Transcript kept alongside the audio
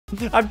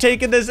I'm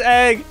taking this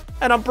egg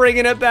and I'm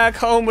bringing it back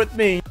home with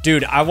me.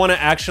 Dude, I want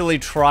to actually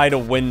try to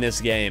win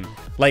this game.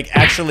 Like,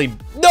 actually,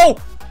 no!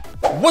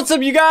 What's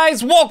up, you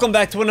guys? Welcome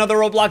back to another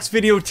Roblox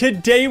video.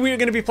 Today, we are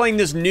going to be playing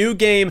this new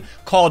game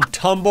called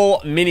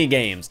Tumble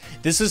Minigames.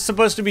 This is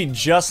supposed to be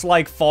just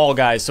like Fall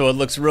Guys, so it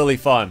looks really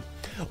fun.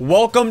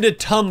 Welcome to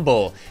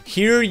Tumble.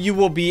 Here, you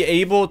will be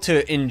able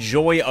to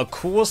enjoy a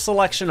cool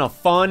selection of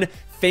fun,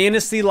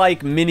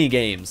 fantasy-like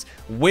minigames.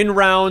 Win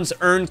rounds,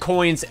 earn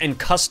coins, and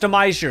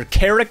customize your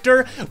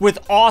character with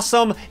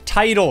awesome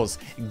titles,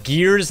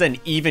 gears, and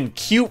even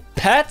cute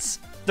pets.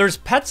 There's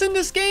pets in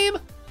this game?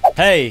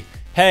 Hey.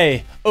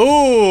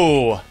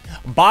 Ooh,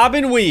 bob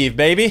and weave,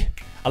 baby.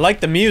 I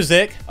like the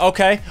music.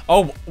 Okay.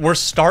 Oh, we're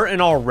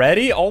starting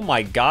already? Oh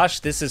my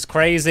gosh, this is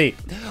crazy.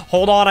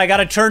 Hold on, I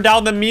gotta turn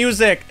down the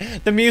music.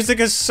 The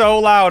music is so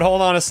loud.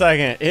 Hold on a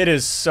second. It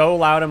is so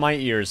loud in my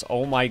ears.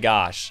 Oh my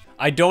gosh.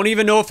 I don't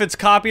even know if it's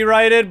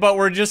copyrighted, but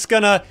we're just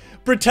gonna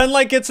pretend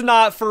like it's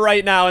not for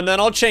right now, and then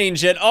I'll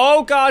change it.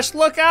 Oh gosh,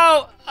 look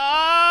out.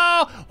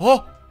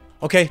 Oh.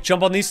 Okay,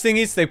 jump on these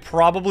thingies. They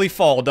probably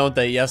fall, don't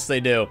they? Yes, they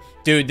do.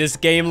 Dude, this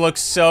game looks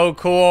so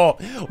cool.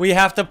 We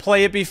have to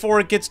play it before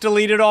it gets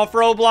deleted off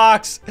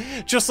Roblox,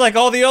 just like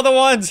all the other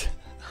ones.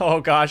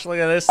 Oh gosh, look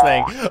at this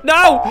thing.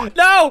 No!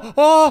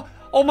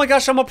 Oh my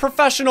gosh, I'm a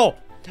professional.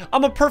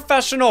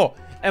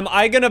 Am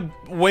I gonna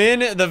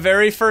win the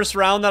very first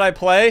round that I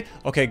play?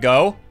 Okay,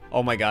 go.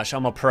 Oh my gosh,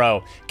 I'm a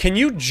pro. Can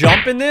you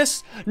jump in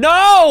this?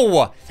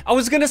 No! I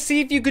was gonna see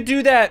if you could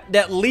do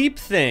that leap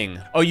thing.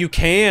 Oh, you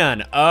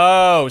can.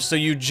 Oh, so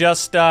you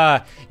just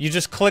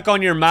click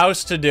on your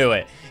mouse to do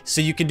it. So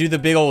you can do the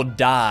big old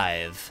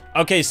dive.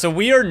 Okay, so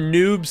we are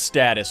noob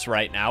status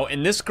right now,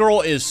 and this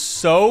girl is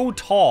so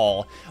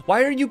tall.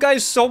 Why are you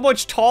guys so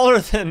much taller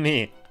than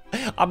me?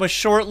 I'm a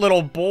short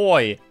little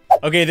boy.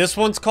 Okay, this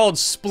one's called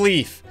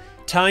Spleef.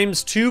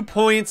 Times 2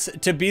 points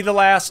to be the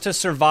last to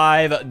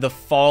survive the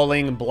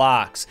falling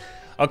blocks.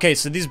 Okay,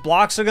 so these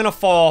blocks are gonna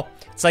fall.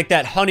 It's like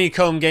that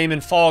honeycomb game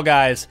in Fall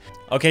Guys.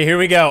 Okay, here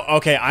we go.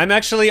 Okay, I'm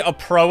actually a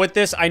pro at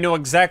this. I know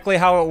exactly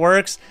how it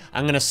works.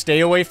 I'm gonna stay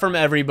away from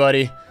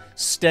everybody.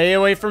 Stay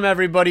away from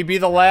everybody. Be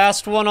the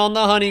last one on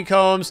the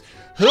honeycombs.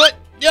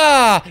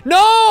 Yeah!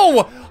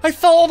 No! I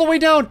fell all the way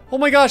down. Oh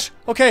my gosh.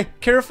 Okay,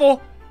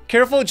 careful.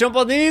 Careful, jump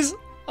on these.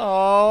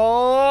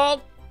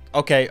 Oh.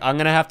 Okay, I'm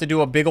gonna have to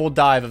do a big old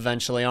dive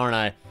eventually, aren't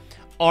I?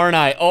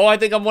 Oh, I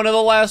think I'm one of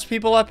the last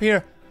people up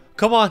here.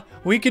 Come on,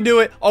 we can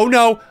do it. Oh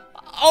no.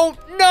 Oh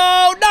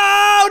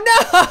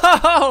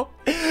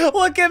no!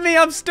 Look at me,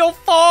 I'm still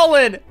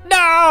falling.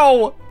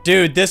 No!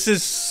 Dude, this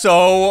is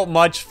so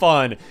much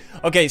fun.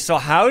 Okay, so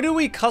how do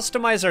we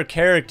customize our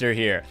character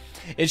here?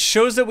 It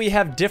shows that we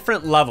have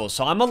different levels.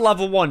 So I'm a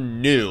level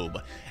 1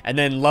 noob. And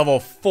then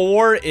level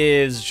 4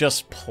 is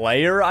just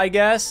player, I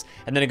guess.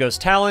 And then it goes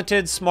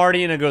talented,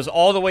 smarty, and it goes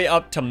all the way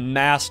up to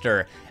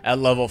master at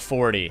level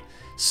 40.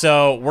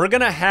 So we're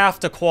gonna have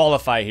to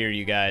qualify here,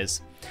 you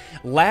guys.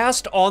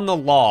 Last on the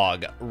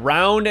log,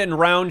 round and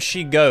round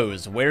she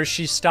goes. Where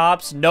she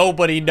stops,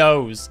 nobody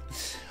knows.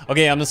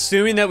 Okay, I'm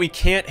assuming that we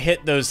can't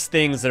hit those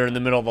things that are in the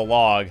middle of the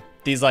log.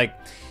 These like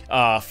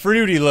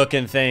fruity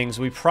looking things.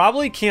 We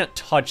probably can't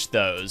touch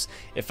those,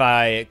 if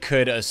I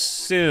could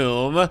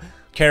assume.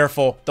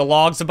 Careful, the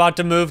log's about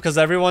to move because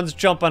everyone's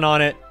jumping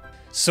on it.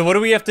 So what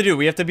do we have to do?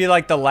 We have to be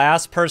like the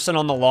last person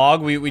on the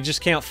log. We just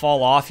can't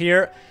fall off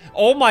here.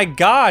 Oh my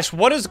gosh,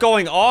 what is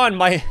going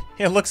on?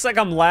 It looks like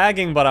I'm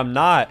lagging, but I'm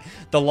not.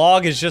 The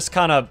log is just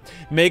kind of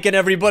making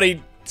everybody's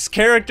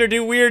character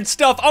do weird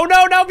stuff. Oh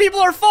no, now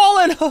people are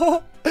falling.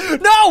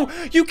 No,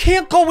 you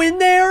can't go in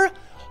there.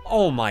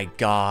 Oh my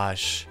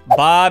gosh.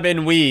 Bob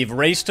and weave,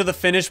 race to the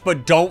finish,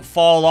 but don't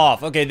fall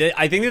off. Okay,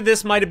 I think that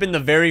this might have been the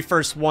very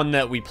first one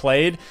that we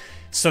played.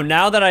 So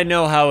now that I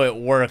know how it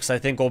works, I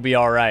think we'll be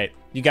all right.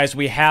 You guys,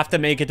 we have to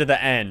make it to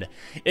the end.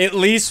 At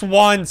least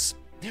once.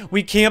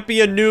 We can't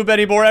be a noob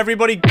anymore.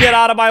 Everybody get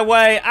out of my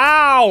way.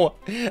 Ow!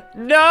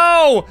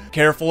 No!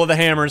 Careful of the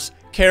hammers.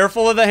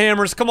 Careful of the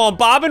hammers. Come on,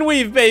 bob and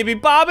weave, baby.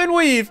 Bob and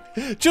weave.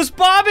 Just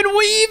bob and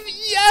weave.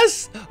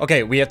 Yes!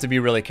 Okay, we have to be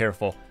really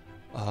careful.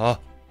 No!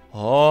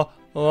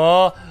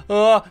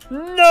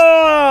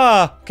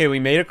 Okay, we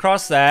made it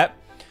across that.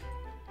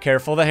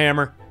 Careful of the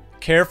hammer.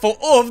 Careful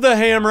of the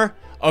hammer.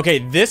 Okay,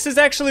 this is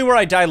actually where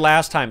I died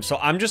last time, so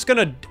I'm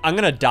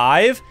gonna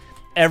dive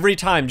every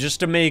time just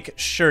to make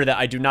sure that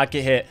I do not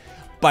get hit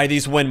by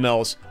these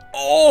windmills.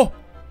 Oh!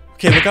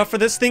 Okay, look out for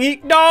this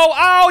thingy. No!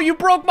 Ow! You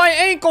broke my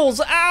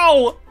ankles!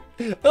 Ow!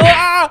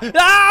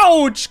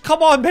 Ouch!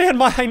 Come on,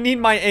 man. I need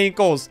my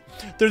ankles.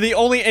 They're the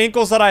only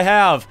ankles that I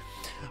have.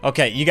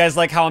 Okay, you guys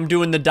like how I'm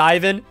doing the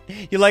diving?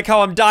 You like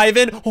how I'm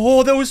diving?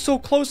 Oh, that was so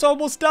close. I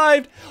almost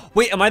dived.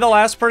 Wait, am I the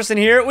last person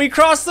here? We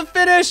crossed the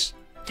finish.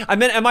 I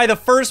meant, am I the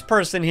first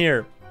person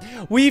here?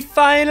 We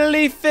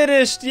finally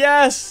finished.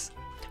 Yes.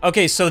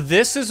 Okay, so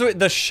this is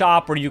the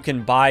shop where you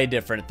can buy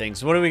different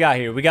things. What do we got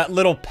here? We got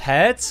little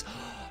pets.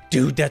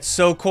 Dude, that's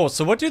so cool.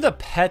 So what do the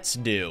pets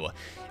do?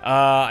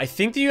 I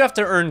think that you have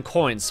to earn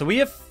coins. So we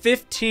have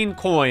 15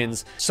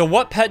 coins. So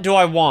what pet do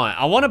I want?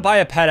 I want to buy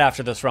a pet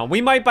after this round.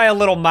 We might buy a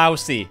little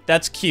mousey.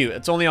 That's cute.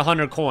 It's only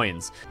 100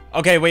 coins.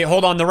 Okay, wait,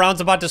 hold on. The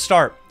round's about to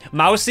start.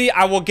 Mousey,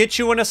 I will get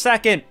you in a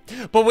second.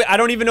 But wait, I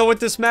don't even know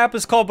what this map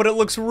is called, but it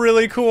looks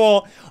really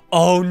cool.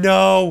 Oh,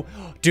 no.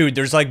 Dude,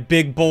 there's like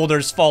big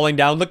boulders falling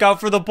down. Look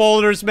out for the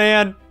boulders,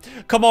 man.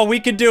 Come on,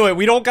 we can do it.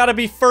 We don't gotta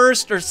be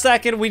first or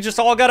second. We just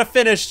all gotta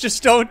finish.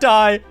 Just don't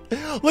die.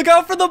 Look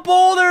out for the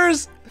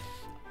boulders.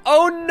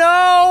 Oh,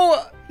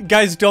 no.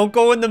 Guys, don't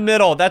go in the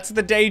middle. That's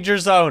the danger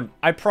zone.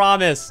 I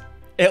promise.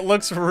 It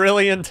looks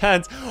really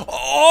intense.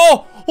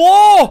 Oh,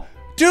 oh.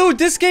 Dude,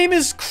 this game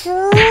is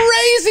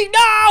crazy.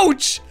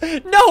 Ouch.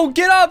 No,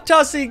 get up,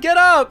 Tussy. Get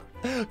up.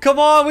 Come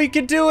on, we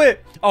can do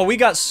it. Oh, we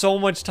got so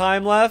much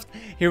time left.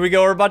 Here we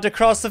go. We're about to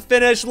cross the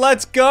finish.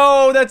 Let's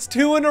go. That's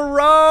 2 in a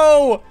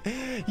row.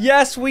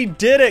 Yes, we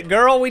did it,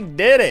 girl. We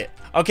did it.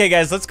 Okay,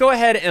 guys, let's go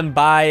ahead and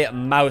buy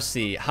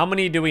Mousey. How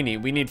many do we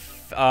need? We need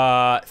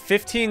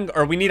 15,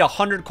 or we need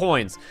 100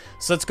 coins.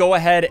 So let's go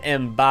ahead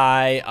and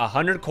buy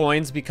 100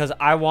 coins because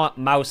I want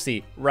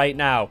Mousey right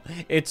now.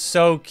 It's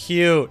so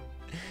cute.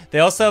 They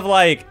also have,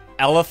 like,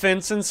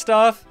 elephants and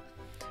stuff.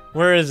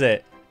 Where is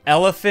it?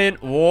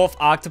 Elephant, wolf,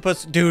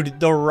 octopus. Dude,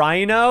 the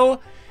rhino?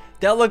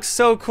 That looks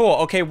so cool.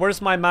 Okay,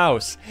 where's my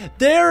mouse?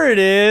 There it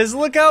is.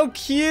 Look how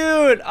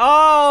cute.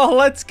 Oh,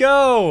 let's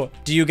go.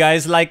 Do you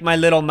guys like my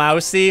little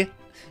mousey?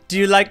 Do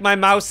you like my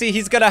mousey?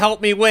 He's gonna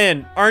help me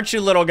win. Aren't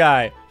you, little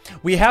guy?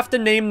 We have to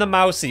name the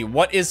mousey.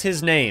 What is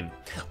his name?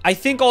 I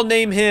think I'll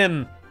name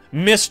him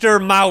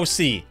Mr.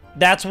 Mousey.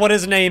 That's what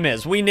his name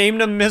is. We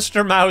named him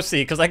Mr.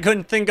 Mousey because I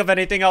couldn't think of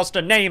anything else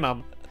to name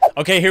him.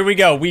 Okay, here we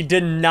go. We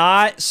did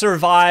not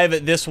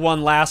survive this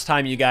one last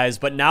time, you guys,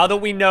 but now that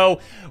we know,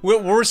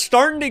 we're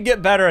starting to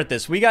get better at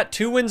this. We got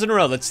 2 wins in a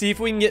row. Let's see if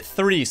we can get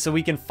 3 so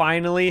we can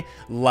finally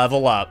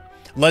level up.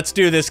 Let's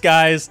do this,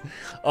 guys.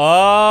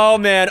 Oh,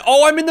 man.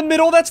 Oh, I'm in the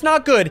middle. That's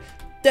not good.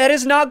 That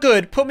is not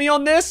good. Put me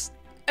on this,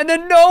 and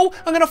then no,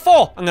 I'm gonna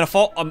fall. I'm gonna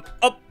fall.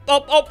 Up.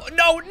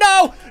 No,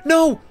 no,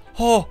 no.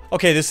 Oh,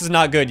 okay, this is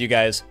not good, you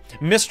guys.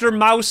 Mr.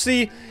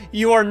 Mousey,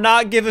 you are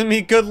not giving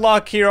me good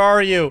luck here,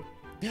 are you?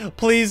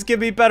 Please give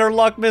me better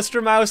luck,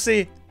 Mr.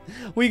 Mousey.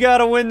 We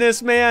gotta win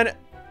this, man.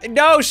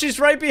 No, she's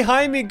right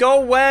behind me.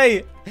 Go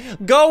away.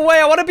 Go away.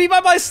 I want to be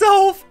by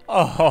myself.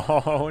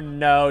 Oh,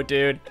 no,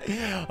 dude.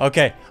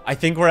 Okay, I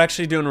think we're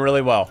actually doing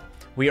really well.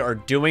 We are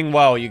doing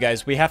well, you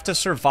guys. We have to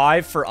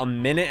survive for a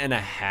minute and a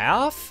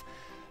half?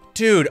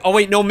 Dude, oh,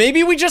 wait, no,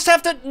 maybe we just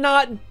have to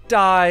not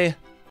die.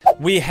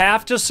 We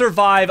have to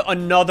survive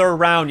another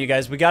round, you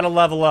guys. We gotta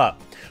level up.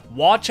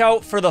 Watch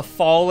out for the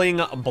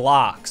falling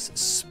blocks.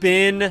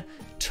 Spin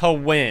to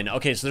win.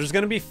 Okay, so there's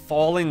gonna be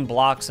falling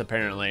blocks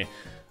apparently.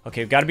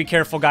 Okay, we've got to be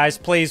careful, guys.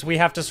 Please, we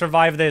have to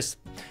survive this.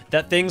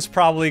 That thing's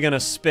probably gonna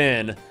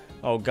spin.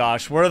 Oh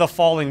gosh, where are the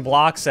falling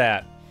blocks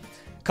at?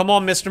 Come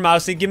on, Mr.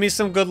 Mousey, give me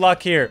some good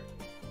luck here.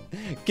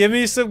 Give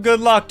me some good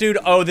luck, dude.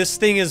 Oh, this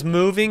thing is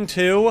moving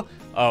too.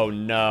 Oh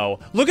no.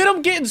 Look at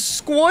him getting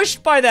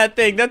squished by that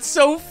thing. That's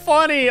so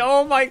funny.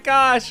 Oh my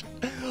gosh.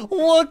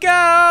 Look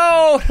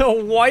out.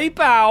 Wipe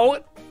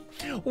out.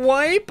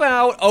 Wipe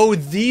out. Oh,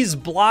 these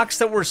blocks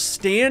that we're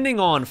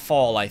standing on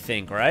fall, I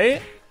think,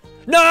 right?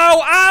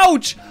 No,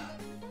 ouch!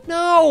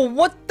 No,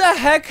 what the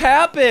heck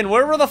happened?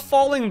 Where were the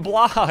falling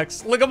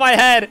blocks? Look at my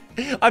head.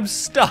 I'm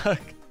stuck.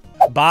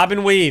 Bob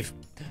and weave.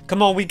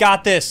 Come on, we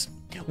got this.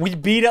 We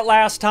beat it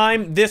last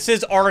time. This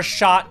is our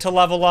shot to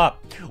level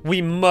up.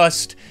 We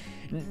must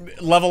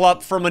level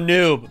up from a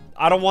noob.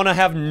 I don't want to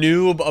have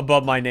noob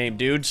above my name,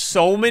 dude.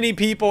 So many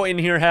people in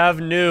here have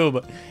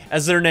noob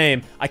as their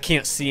name. I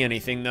can't see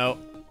anything, though.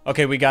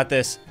 Okay, we got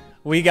this.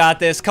 We got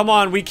this. Come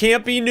on, we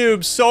can't be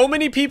noobs. So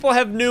many people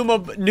have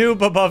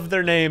noob above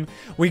their name.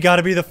 We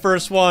gotta be the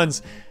first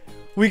ones.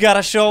 We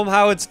gotta show them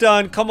how it's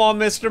done. Come on,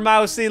 Mr.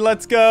 Mousey,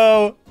 let's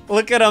go.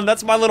 Look at him,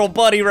 that's my little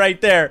buddy right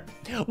there.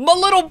 My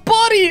little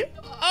buddy!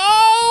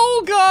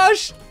 Oh,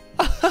 gosh.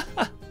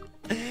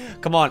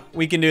 Come on,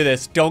 we can do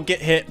this. Don't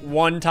get hit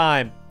one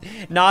time.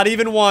 Not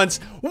even once.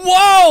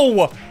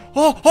 Whoa!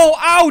 Oh,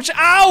 ouch,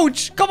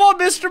 ouch! Come on,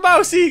 Mr.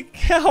 Mousey.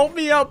 Help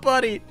me out,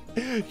 buddy.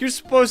 You're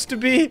supposed to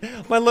be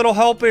my little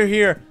helper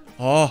here.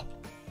 Oh,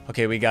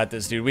 okay, we got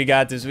this, dude. We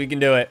got this. We can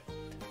do it.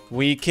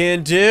 We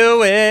can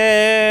do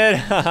it.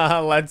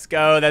 Let's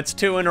go. That's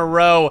 2 in a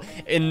row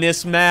in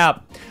this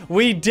map.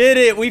 We did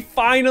it. We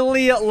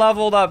finally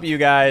leveled up, you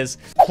guys.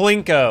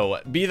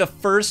 Plinko, be the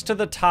first to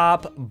the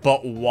top,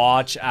 but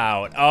watch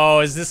out. Oh,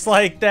 is this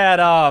like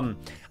that?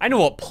 I know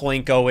what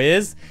Plinko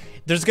is.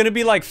 There's gonna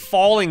be like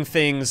falling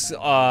things,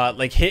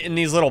 like hitting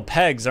these little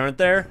pegs, aren't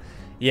there?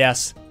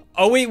 Yes.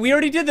 Oh, wait, we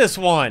already did this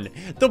one.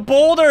 The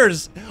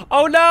boulders.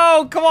 Oh,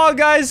 no. Come on,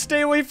 guys.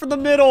 Stay away from the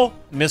middle.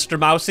 Mr.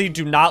 Mousey,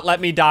 do not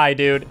let me die,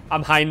 dude.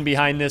 I'm hiding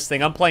behind this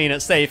thing. I'm playing it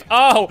safe.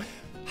 Oh,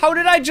 how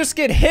did I just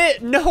get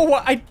hit? No,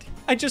 I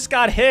just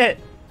got hit.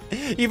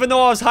 Even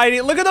though I was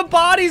hiding. Look at the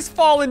bodies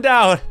falling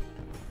down.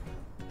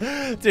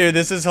 Dude,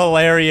 this is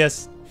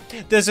hilarious.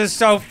 This is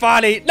so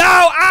funny.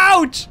 No,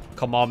 ouch.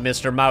 Come on,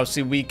 Mr.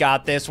 Mousy, we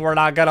got this. We're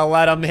not gonna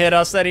let him hit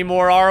us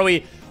anymore, are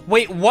we?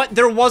 Wait, what?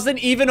 There wasn't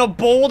even a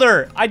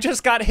boulder. I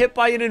just got hit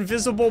by an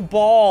invisible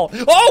ball.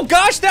 Oh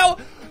gosh, that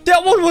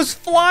one was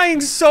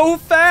flying so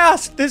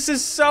fast. This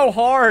is so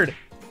hard.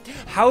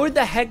 How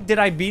the heck did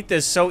I beat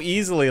this so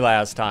easily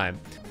last time?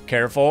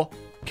 Careful,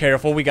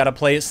 careful, we gotta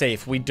play it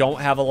safe. We don't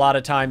have a lot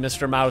of time,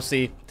 Mr.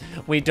 Mousy.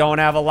 We don't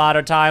have a lot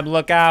of time,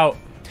 look out.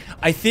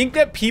 I think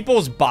that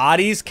people's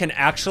bodies can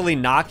actually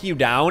knock you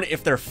down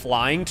if they're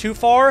flying too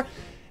far,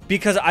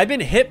 because I've been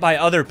hit by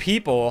other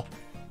people,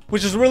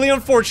 which is really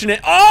unfortunate.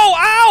 Oh,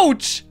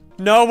 ouch!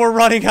 No, we're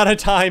running out of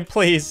time,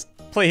 please.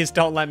 Please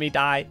don't let me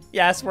die.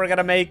 Yes, we're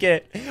gonna make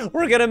it.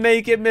 We're gonna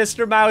make it,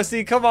 Mr.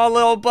 Mousy. Come on,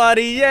 little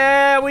buddy.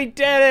 Yeah, we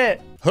did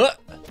it. Huh,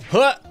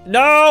 huh.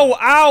 No,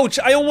 ouch,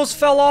 I almost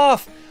fell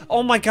off.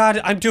 Oh my God,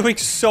 I'm doing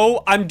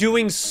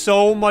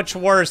so much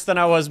worse than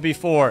I was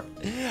before.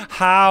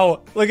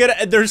 How? Look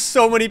at it, there's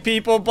so many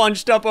people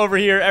bunched up over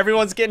here.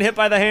 Everyone's getting hit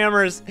by the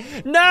hammers.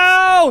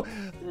 No,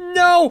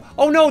 no,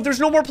 oh no, there's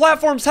no more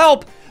platforms,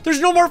 help. There's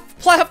no more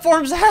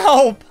platforms,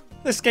 help.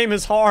 This game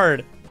is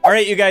hard. All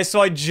right, you guys, so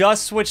I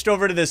just switched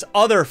over to this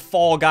other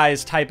Fall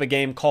Guys type of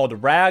game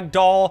called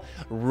Ragdoll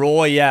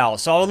Royale.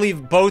 So I'll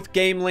leave both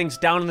game links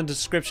down in the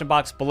description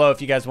box below if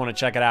you guys want to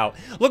check it out.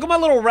 Look at my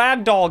little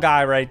ragdoll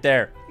guy right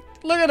there.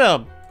 Look at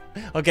him.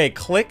 Okay,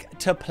 click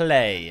to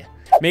play.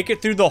 Make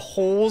it through the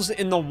holes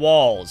in the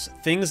walls.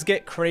 Things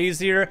get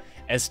crazier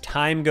as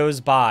time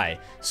goes by,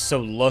 so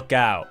look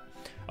out.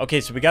 Okay,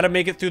 so we got to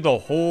make it through the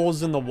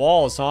holes in the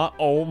walls, huh?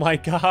 Oh my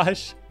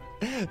gosh.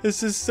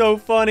 This is so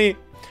funny.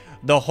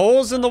 The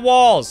holes in the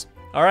walls.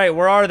 All right,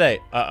 where are they?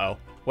 Uh-oh.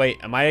 Wait,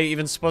 am I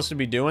even supposed to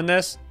be doing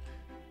this?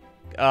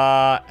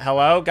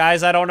 Hello?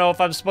 Guys, I don't know if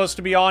I'm supposed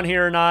to be on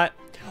here or not.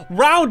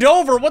 Round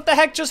over? What the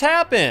heck just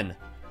happened?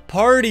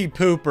 Party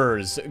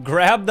poopers.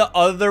 Grab the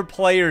other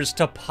players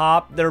to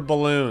pop their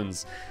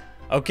balloons.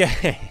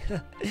 Okay.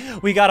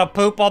 We gotta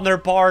poop on their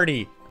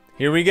party.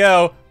 Here we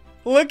go.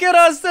 Look at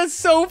us. That's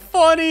so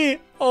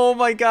funny. Oh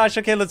my gosh.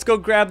 Okay, let's go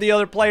grab the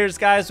other players,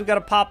 guys. We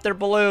gotta pop their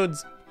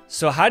balloons.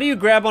 So how do you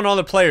grab on all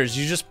the players?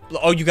 You just,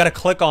 oh, you gotta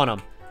click on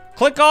them.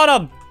 Click on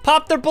them.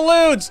 Pop their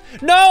balloons.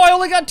 No, I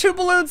only got 2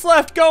 balloons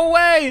left. Go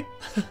away.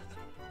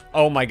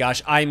 Oh my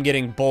gosh, I'm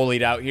getting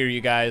bullied out here,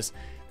 you guys.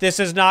 This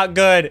is not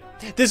good.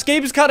 This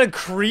game is kind of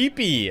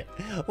creepy.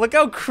 Look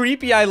how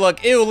creepy I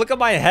look. Ew, look at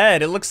my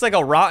head. It looks like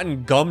a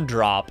rotten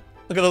gumdrop.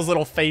 Look at those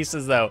little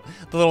faces, though.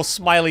 The little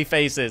smiley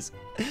faces.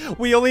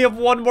 We only have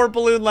 1 more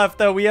balloon left,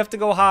 though. We have to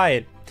go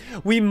hide.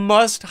 We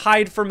must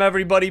hide from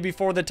everybody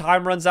before the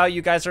time runs out.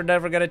 You guys are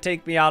never gonna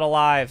take me out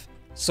alive.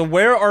 So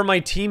where are my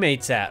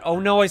teammates at? Oh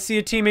no, I see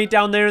a teammate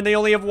down there and they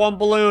only have 1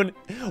 balloon.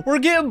 We're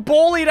getting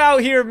bullied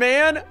out here,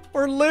 man.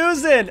 We're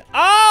losing.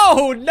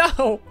 Oh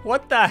no,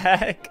 what the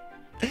heck?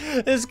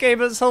 This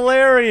game is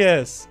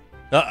hilarious.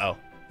 Uh-oh,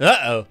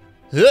 uh-oh.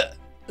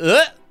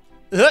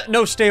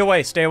 No, stay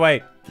away, stay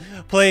away.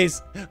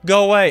 Please,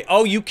 go away.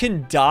 Oh, you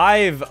can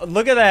dive.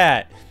 Look at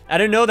that. I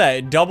didn't know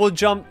that. Double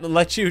jump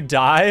lets you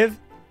dive.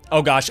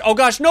 Oh gosh,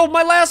 no,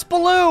 my last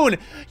balloon!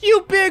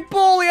 You big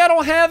bully, I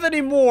don't have any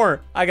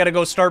more. I gotta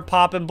go start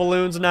popping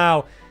balloons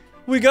now.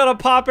 We gotta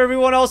pop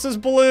everyone else's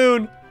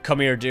balloon. Come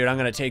here, dude, I'm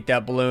gonna take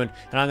that balloon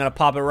and I'm gonna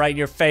pop it right in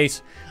your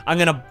face. I'm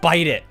gonna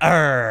bite it,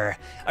 I'm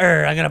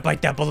gonna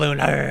bite that balloon,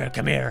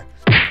 come here.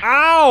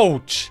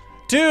 Ouch!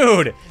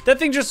 Dude, that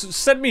thing just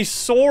sent me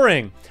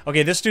soaring.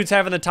 Okay, this dude's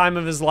having the time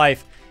of his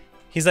life.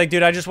 He's like,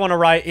 dude, I just wanna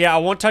ride, yeah, I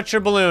won't touch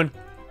your balloon.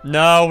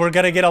 No, we're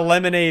gonna get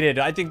eliminated.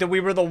 I think that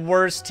we were the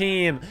worst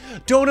team.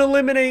 Don't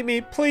eliminate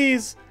me,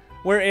 please.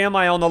 Where am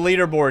I on the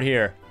leaderboard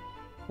here?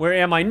 Where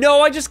am I?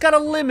 No, I just got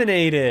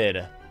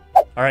eliminated.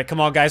 All right,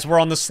 come on, guys. We're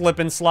on the slip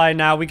and slide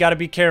now. We gotta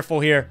be careful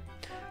here.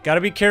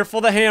 Gotta be careful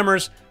of the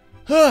hammers.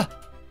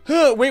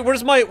 Wait,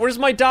 where's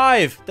my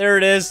dive? There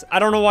it is. I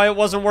don't know why it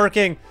wasn't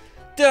working.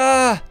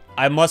 Duh.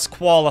 I must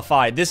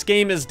qualify. This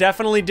game is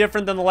definitely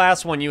different than the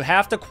last one. You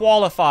have to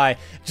qualify,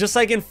 just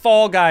like in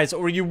Fall Guys,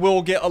 or you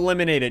will get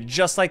eliminated,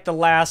 just like the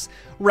last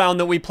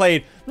round that we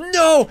played.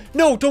 No,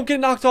 no, don't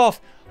get knocked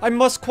off. I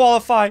must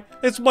qualify.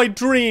 It's my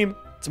dream.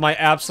 It's my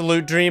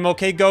absolute dream.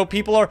 Okay, go.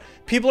 People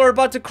are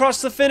about to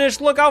cross the finish.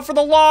 Look out for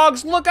the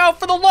logs. Look out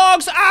for the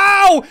logs.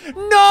 Ow!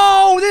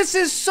 No, this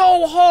is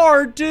so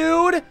hard,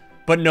 dude.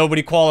 But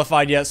nobody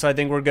qualified yet, so I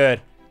think we're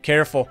good.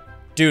 Careful.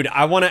 Dude,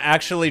 I want to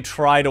actually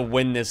try to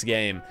win this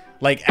game.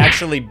 Like,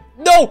 actually...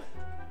 No!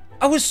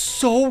 I was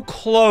so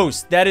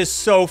close. That is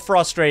so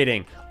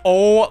frustrating.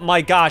 Oh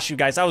my gosh, you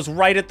guys. I was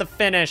right at the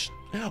finish.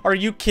 Are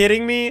you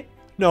kidding me?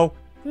 No.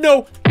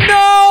 No.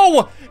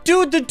 No!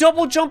 Dude, the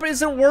double jump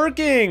isn't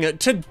working.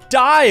 To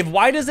dive.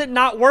 Why does it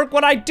not work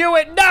when I do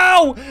it?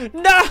 No!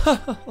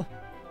 No!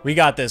 We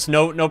got this.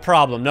 No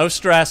problem. No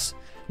stress.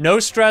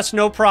 No stress,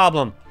 no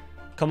problem.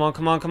 Come on,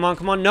 come on, come on,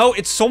 come on. No,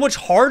 it's so much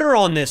harder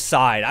on this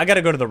side. I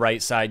gotta go to the right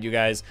side, you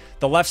guys.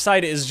 The left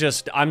side is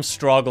just, I'm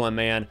struggling,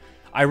 man.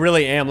 I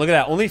really am. Look at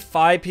that. Only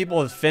 5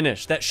 people have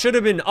finished. That should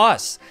have been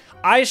us.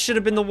 I should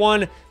have been the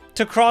one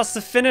to cross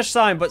the finish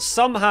line, but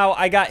somehow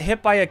I got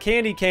hit by a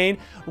candy cane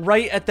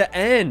right at the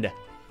end.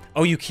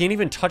 Oh, you can't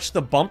even touch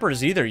the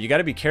bumpers either. You got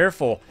to be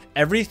careful.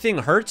 Everything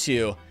hurts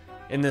you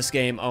in this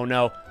game. Oh,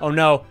 no. Oh,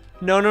 no.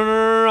 No, no, no,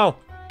 no, no, no.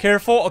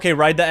 Careful. Okay,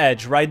 ride the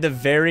edge. Ride the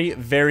very,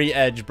 very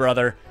edge,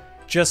 brother.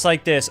 Just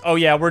like this. Oh,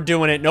 yeah, we're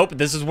doing it. Nope,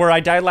 this is where I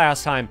died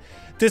last time.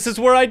 This is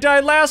where I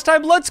died last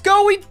time. Let's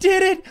go. We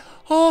did it.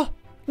 Oh,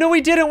 no,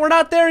 we didn't. We're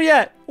not there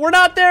yet. We're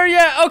not there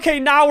yet. Okay,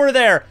 now we're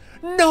there.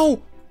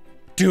 No.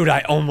 Dude,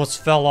 I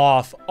almost fell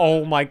off.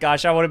 Oh, my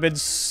gosh. I would have been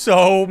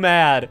so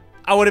mad.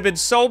 I would have been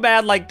so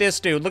mad like this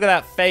dude. Look at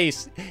that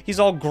face. He's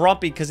all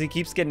grumpy because he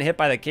keeps getting hit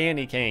by the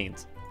candy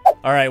canes.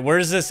 All right,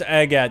 where's this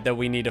egg at that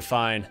we need to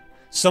find?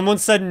 Someone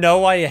said,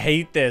 no, I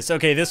hate this.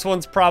 Okay, this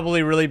one's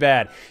probably really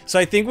bad. So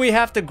I think we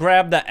have to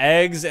grab the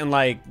eggs and,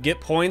 like, get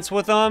points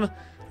with them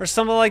or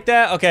something like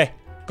that. Okay,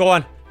 go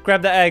on.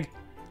 Grab the egg.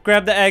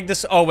 Grab the egg.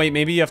 This. Oh, wait,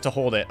 maybe you have to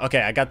hold it.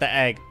 Okay, I got the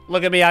egg.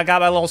 Look at me. I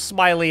got my little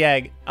smiley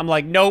egg. I'm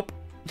like, nope.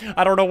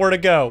 I don't know where to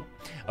go.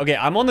 Okay,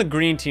 I'm on the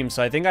green team,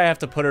 so I think I have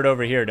to put it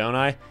over here, don't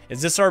I?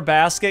 Is this our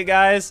basket,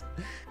 guys?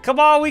 Come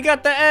on, we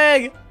got the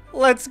egg.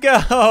 Let's go.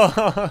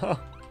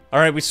 All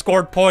right, we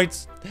scored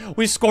points.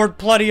 We scored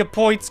plenty of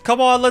points.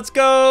 Come on, let's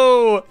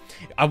go.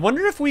 I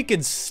wonder if we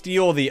could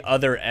steal the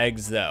other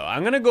eggs, though.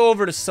 I'm going to go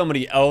over to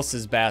somebody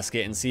else's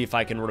basket and see if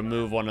I can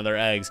remove one of their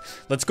eggs.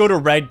 Let's go to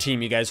red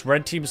team, you guys.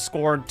 Red team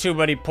scored too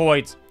many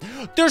points.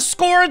 They're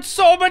scoring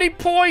so many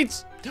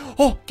points.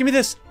 Oh, give me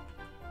this.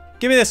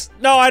 Give me this.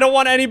 No, I don't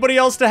want anybody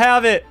else to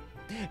have it.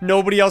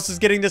 Nobody else is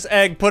getting this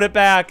egg. Put it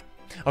back.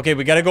 Okay,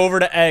 we got to go over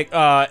to egg.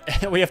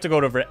 We have to go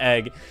over to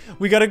egg.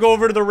 We got to go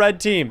over to the red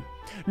team.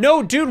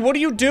 No, dude, what are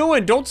you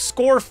doing? Don't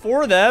score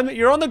for them.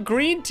 You're on the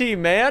green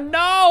team, man.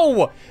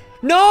 No.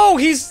 No,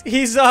 he's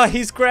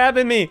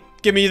grabbing me.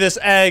 Give me this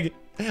egg.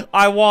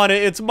 I want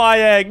it. It's my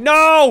egg.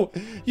 No,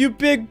 you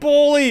big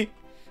bully.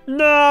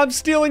 No, I'm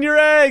stealing your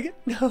egg.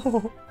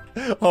 No.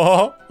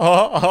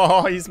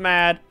 Oh, he's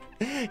mad.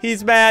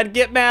 He's mad.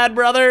 Get mad,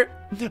 brother.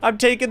 I'm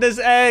taking this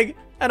egg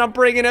and I'm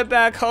bringing it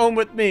back home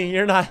with me.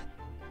 You're not.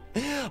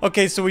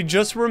 Okay, so we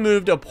just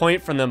removed a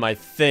point from them, I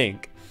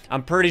think.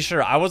 I'm pretty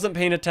sure. I wasn't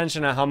paying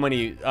attention to how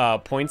many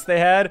points they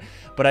had,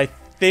 but I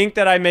think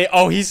that I may.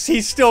 Oh,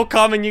 he's still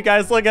coming, you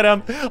guys. Look at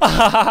him.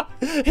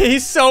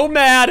 He's so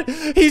mad.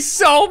 He's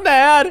so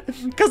mad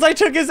because I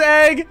took his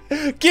egg.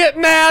 Get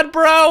mad,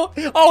 bro.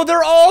 Oh,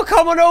 they're all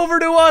coming over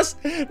to us.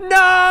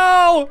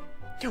 No.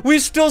 We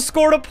still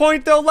scored a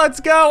point, though. Let's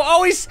go.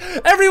 Oh,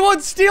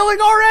 everyone's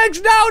stealing our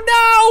eggs now.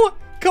 No.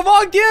 Come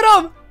on, get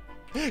him.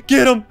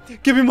 Get him.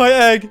 Give me my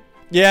egg.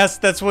 Yes,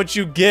 that's what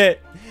you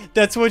get.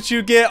 That's what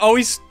you get. Oh,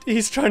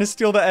 he's trying to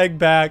steal the egg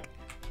back.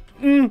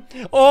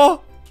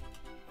 Oh.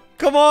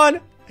 Come on.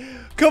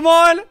 Come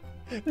on.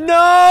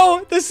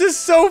 No. This is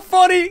so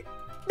funny.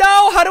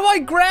 No. How do I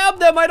grab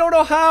them? I don't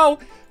know how.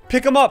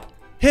 Pick them up.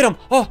 Hit them.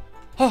 Oh.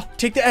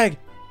 Take the egg.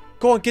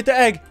 Go on. Get the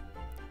egg.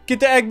 Get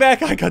the egg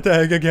back. I got the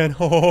egg again.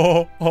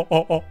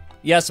 Oh.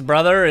 Yes,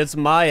 brother. It's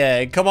my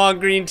egg. Come on,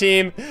 green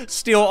team.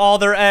 Steal all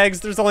their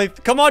eggs. There's only...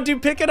 Come on,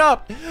 dude. Pick it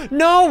up.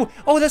 No.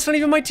 Oh, that's not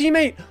even my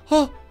teammate.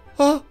 Oh.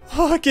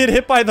 Get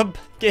hit by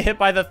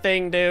the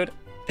thing, dude.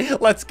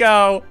 Let's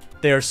go.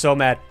 They are so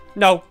mad.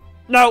 No.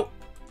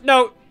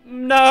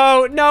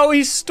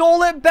 He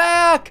stole it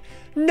back.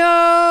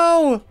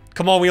 No.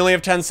 Come on, we only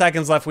have 10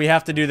 seconds left. We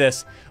have to do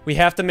this. We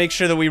have to make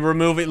sure that we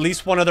remove at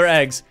least one of their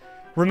eggs.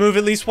 Remove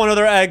at least one of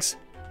their eggs.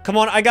 Come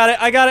on, I got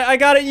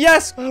it.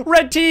 Yes,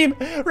 red team.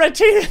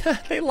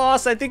 They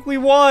lost. I think we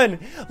won.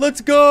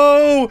 Let's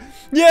go.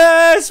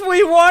 Yes,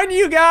 we won,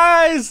 you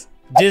guys.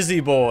 Dizzy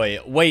boy.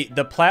 Wait,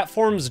 the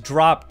platforms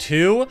drop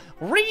too?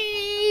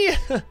 Ree!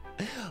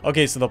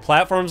 Okay, so the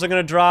platforms are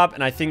gonna drop,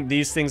 and I think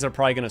these things are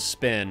probably gonna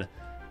spin.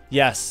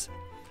 Yes.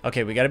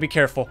 Okay, we gotta be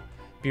careful.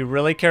 Be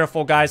really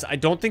careful, guys. I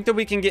don't think that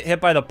we can get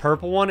hit by the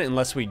purple one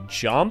unless we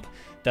jump.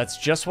 That's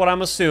just what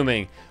I'm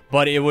assuming.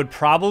 But it would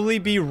probably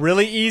be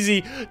really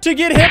easy to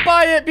get hit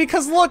by it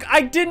because look,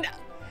 it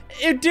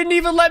didn't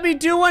even let me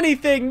do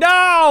anything.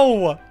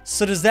 No!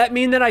 So does that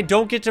mean that I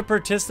don't get to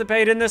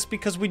participate in this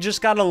because we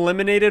just got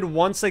eliminated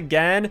once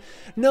again?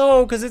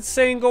 No, because it's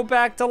saying go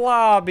back to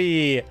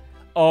lobby.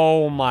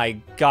 Oh my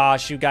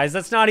gosh, you guys,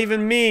 that's not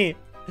even me.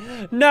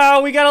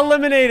 No, we got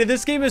eliminated.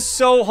 This game is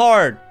so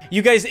hard.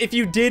 You guys, if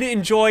you did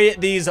enjoy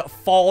these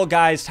Fall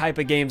Guys type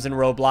of games in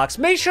Roblox,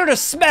 make sure to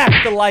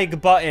smack the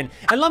like button.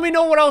 And let me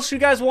know what else you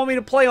guys want me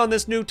to play on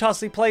this new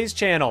Tussy Plays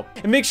channel.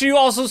 And make sure you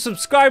also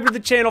subscribe to the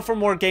channel for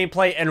more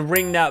gameplay and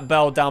ring that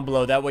bell down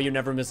below. That way you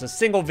never miss a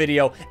single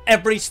video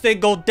every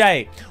single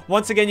day.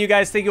 Once again, you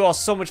guys, thank you all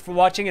so much for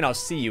watching, and I'll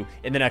see you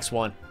in the next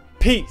one.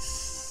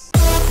 Peace.